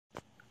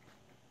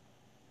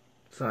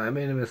So I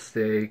made a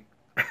mistake.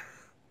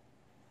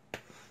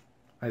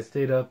 I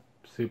stayed up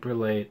super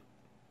late.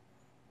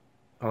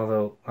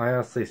 Although I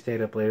honestly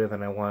stayed up later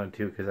than I wanted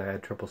to because I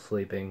had trouble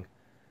sleeping.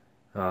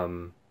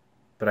 But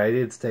I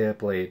did stay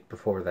up late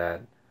before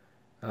that.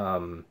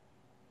 Um,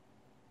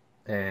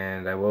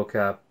 and I woke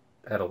up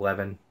at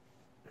 11.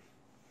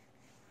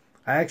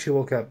 I actually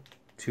woke up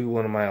to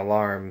one of my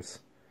alarms,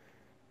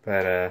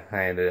 but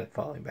I ended up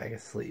falling back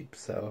asleep.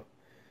 So,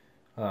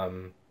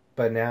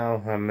 but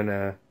now I'm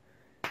gonna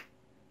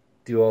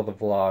do all the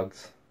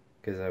vlogs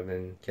because I've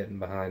been getting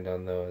behind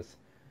on those.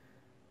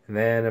 And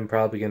then I'm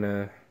probably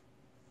gonna.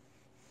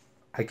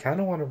 I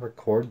kind of want to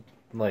record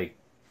like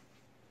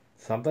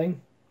something,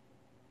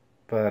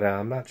 but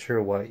I'm not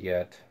sure what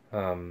yet.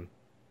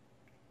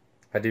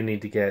 I do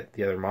need to get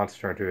the other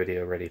Monster Hunter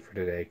video ready for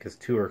today because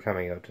 2 are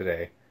coming out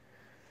today.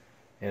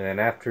 And then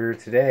after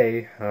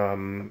today,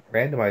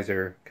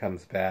 Randomizer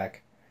comes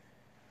back.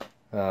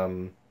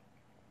 So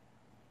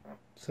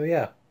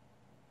yeah.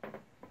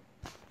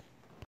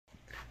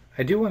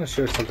 I do want to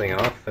show something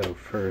off though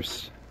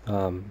first.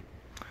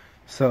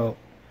 So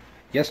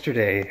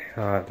yesterday,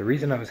 the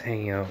reason I was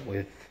hanging out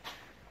with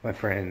my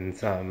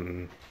friends,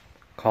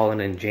 Colin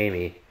and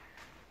Jamie,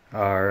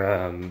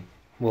 are,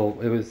 well,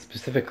 it was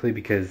specifically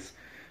because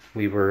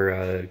we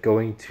were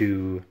going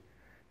to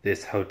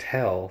this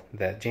hotel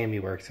that Jamie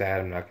works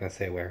at. I'm not going to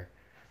say where.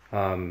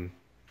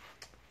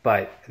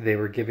 But they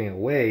were giving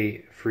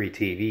away free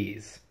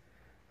TVs.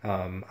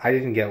 I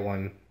didn't get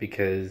one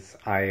because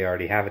I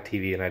already have a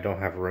TV and I don't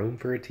have room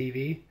for a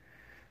TV.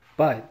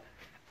 But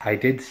I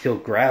did still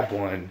grab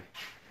one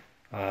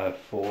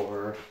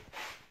for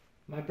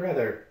my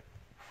brother.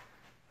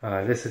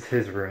 This is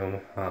his room,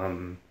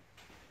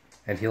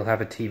 and he'll have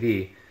a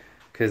TV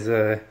because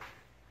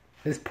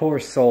this poor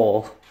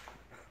soul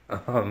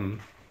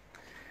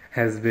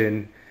has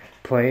been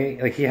playing,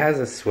 like, he has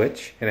a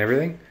Switch and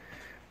everything,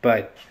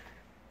 but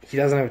he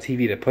doesn't have a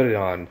TV to put it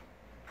on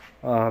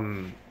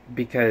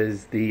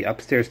because the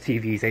upstairs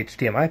TV's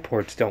HDMI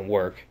ports don't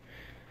work.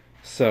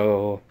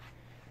 So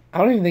I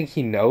don't even think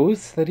he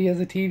knows that he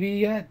has a TV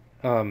yet.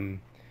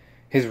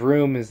 His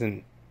room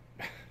isn't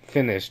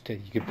finished. You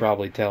could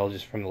probably tell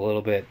just from the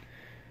little bit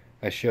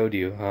I showed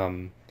you.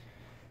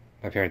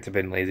 My parents have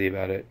been lazy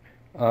about it.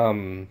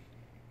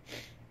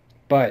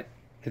 But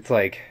it's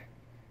like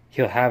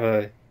he'll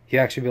actually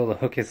be able to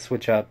hook his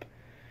Switch up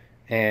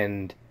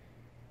and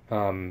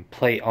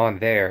play on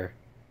there.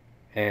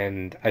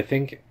 And I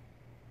think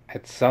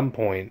at some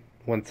point,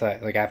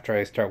 after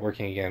I start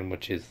working again,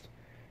 which is,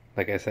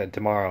 like I said,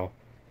 tomorrow,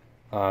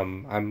 I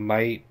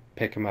might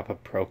pick him up a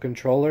Pro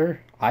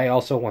Controller. I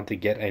also want to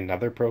get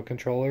another Pro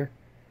Controller.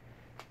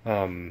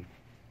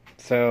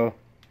 So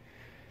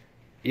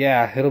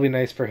yeah, it'll be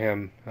nice for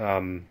him,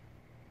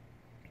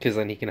 because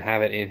then he can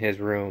have it in his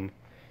room.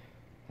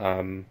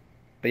 But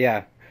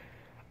yeah,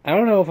 I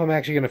don't know if I'm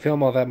actually going to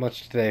film all that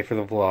much today for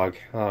the vlog.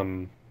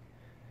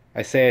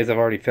 I say as I've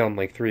already filmed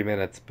like 3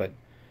 minutes, but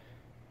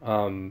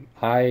I'm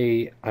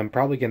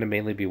probably going to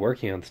mainly be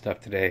working on stuff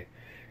today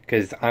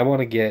because I want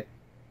to get,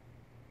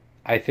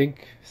 I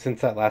think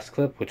since that last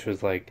clip, which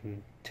was like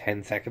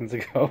 10 seconds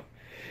ago,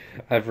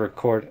 I haven't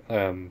recorded.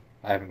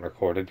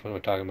 What am I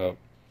talking about?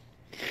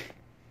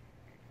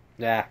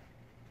 Yeah.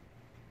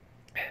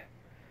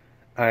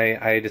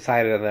 I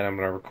decided that I'm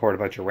going to record a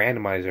bunch of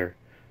Randomizer.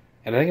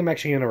 And I think I'm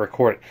actually going to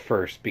record it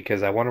first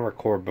because I want to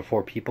record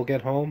before people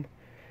get home.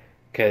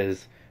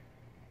 Because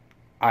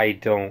I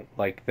don't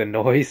like the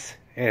noise.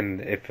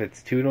 And if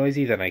it's too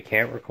noisy, then I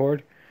can't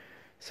record.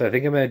 So I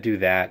think I'm going to do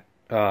that.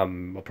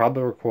 I'll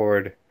probably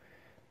record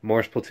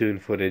more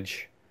Splatoon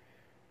footage.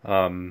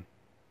 Notice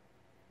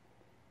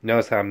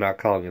how I'm not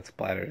calling it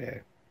Splatter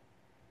Day.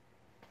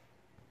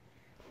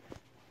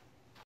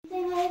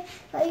 Anything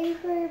I you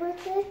for your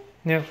birthday?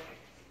 Yeah.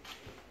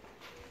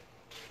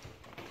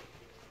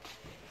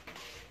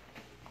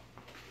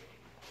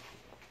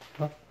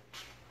 Huh?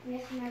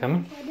 Yes, my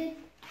Coming? birthday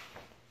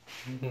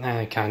did.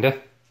 Nah, kinda.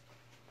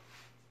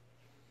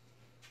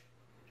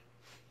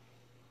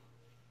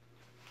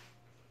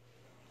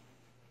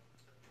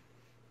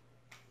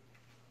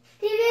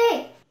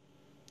 TV!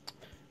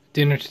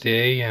 Dinner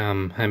today,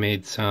 I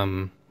made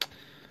some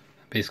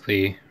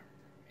basically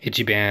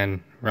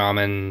Ichiban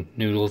ramen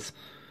noodles,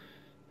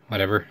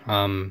 whatever,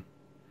 and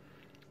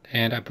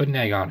I put an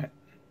egg on it.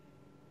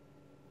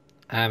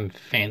 I'm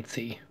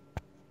fancy.